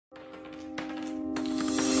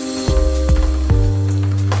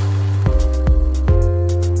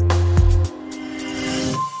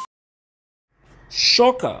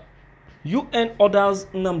Shøčker, UN orders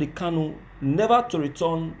Nnamdi Kanu never to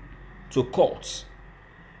return to court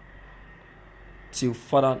till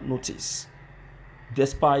further notice,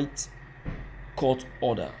 despite court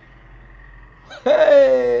order.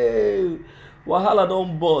 Hey, wahala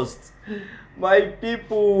don burst. My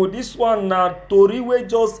people, this one na tori wey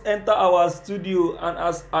just enter our studio, and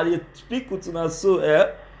as I dey speak with una so,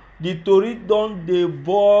 the tori don dey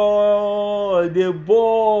boil.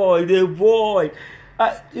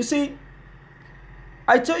 You see,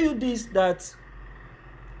 I tell you this, that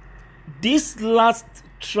this last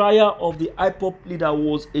trial of the IPOB leader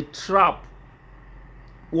was a trap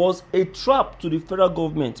to the federal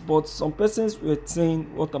government. But some persons were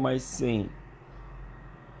saying, what am I saying?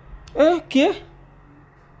 Okay,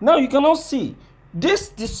 now you cannot see this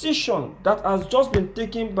decision that has just been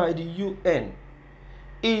taken by the UN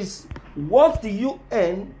is what the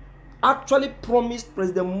UN actually promised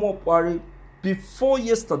President Buhari before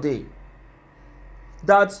yesterday,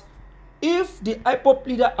 that if the IPOB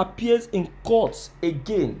leader appears in court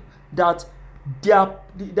again, that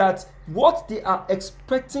what they are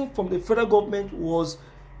expecting from the federal government was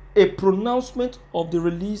a pronouncement of the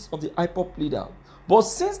release of the IPOB leader. But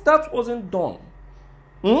since that wasn't done,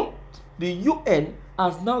 the UN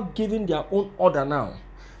has now given their own order now.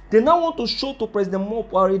 They now want to show to President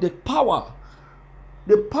Buhari the power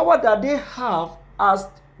that they have as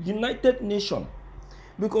United Nations.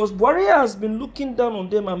 Because Buhari has been looking down on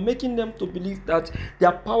them and making them to believe that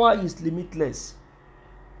their power is limitless.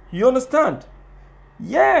 You understand?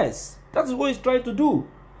 Yes, that is what he's trying to do.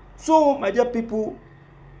 So, my dear people,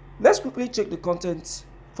 let's quickly check the content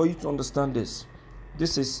for you to understand this.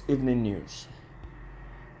 This is evening news.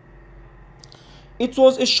 It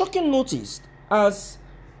was a shocking notice as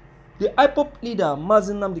the IPOB leader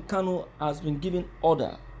Nnamdi Kanu has been given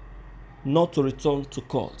order not to return to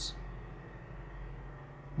court.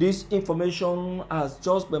 This information has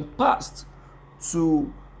just been passed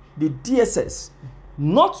to the DSS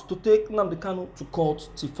not to take Nnamdi Kanu to court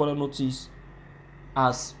till further notice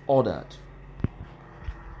as ordered.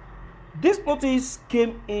 This notice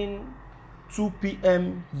came in 2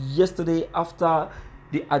 p.m. yesterday after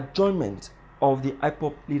the adjournment of the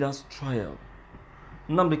IPOB leader's trial.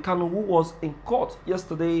 Nnamdi Kanu, who was in court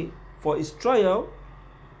yesterday for his trial,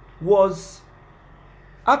 was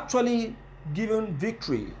actually given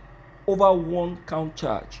victory over one count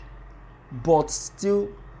charge, but still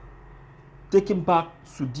taken back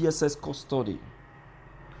to DSS custody.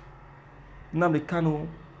 Nnamdi Kanu,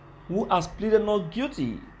 who has pleaded not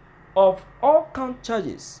guilty of all count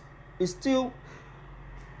charges, is still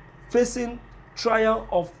facing trial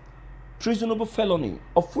of treasonable felony,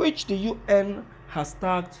 of which the UN has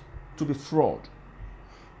tagged to be fraud.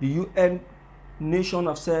 The UN nation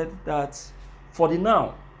have said that for the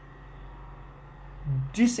now,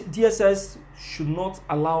 this DSS should not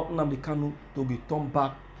allow Nnamdi Kanu to be turned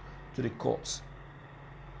back to the courts.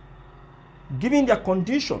 Given their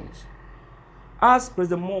conditions, ask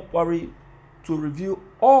President Buhari to review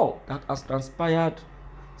all that has transpired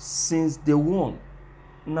since day one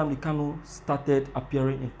Nnamdi Kanu started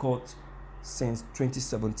appearing in court since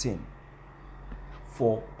 2017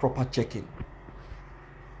 for proper checking.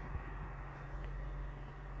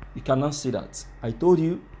 You cannot see that. I told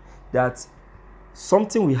you that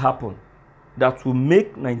something will happen that will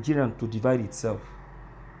make Nigeria to divide itself.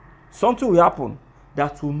 Something will happen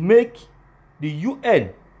that will make the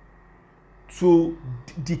UN to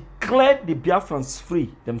declare the Biafrans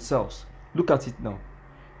free themselves. Look at it now.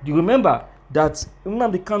 Do you remember that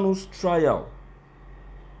Nnamdi Kanu's trial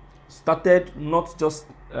started not just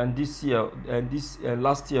this year and this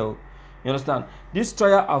last year? You understand? This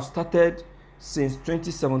trial has started since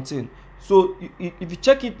 2017. So if you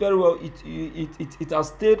check it very well, it has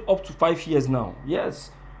stayed up to 5 years now.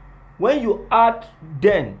 Yes. When you add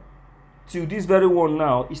then to this very one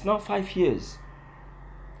now, it's now 5 years.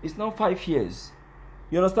 It's now 5 years.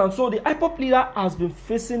 You understand? So the IPOB leader has been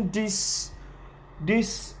facing this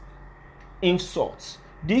insult,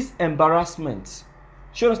 this embarrassment.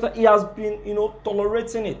 You understand? He has been,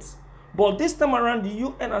 tolerating it. But this time around, the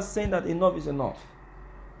UN are saying that enough is enough.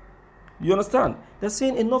 You understand? They're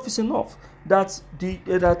saying enough is enough. That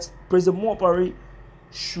President Buhari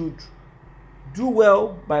should do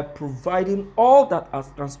well by providing all that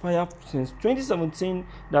has transpired since 2017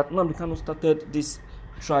 that Nnamdi Kanu started this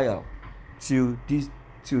trial till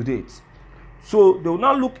date. So they will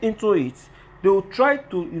now look into it. They will try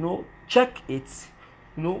to check it,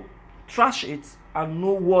 trash it, and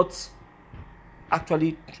know what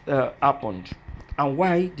actually happened and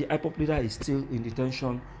why the IPOB leader is still in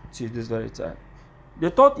detention till this very time. They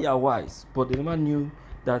thought they are wise, but they never knew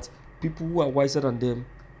that people who are wiser than them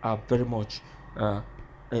are very much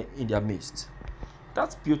in their midst.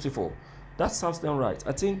 That's beautiful. That serves them right.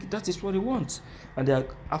 I think that is what they want, and they are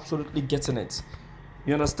absolutely getting it.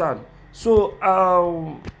 You understand? So,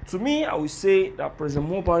 to me, I would say that President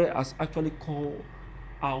Buhari has actually called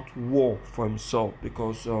out war for himself,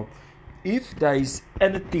 because if there is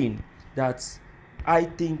anything that I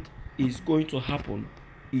think is going to happen,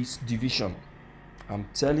 is division. I'm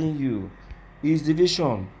telling you, is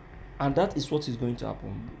division, and that is what is going to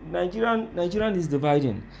happen. Nigerian is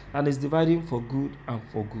dividing, and is dividing for good and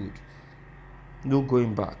for good. No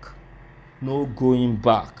going back. No going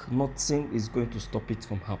back. Nothing is going to stop it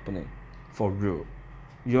from happening, for real.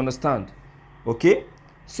 You understand? Okay.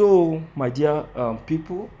 So, my dear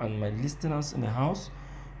people and my listeners in the house,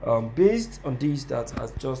 based on this that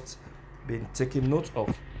has just been taken note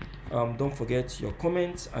of, don't forget your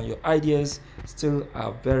comments and your ideas still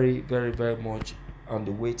are very, very, very much on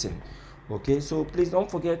the waiting. Okay, so please don't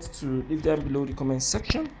forget to leave them below the comment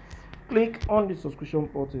section. Click on the subscription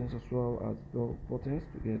buttons as well as the buttons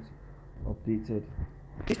to get updated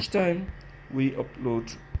each time we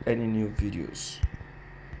upload any new videos.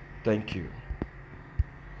 Thank you.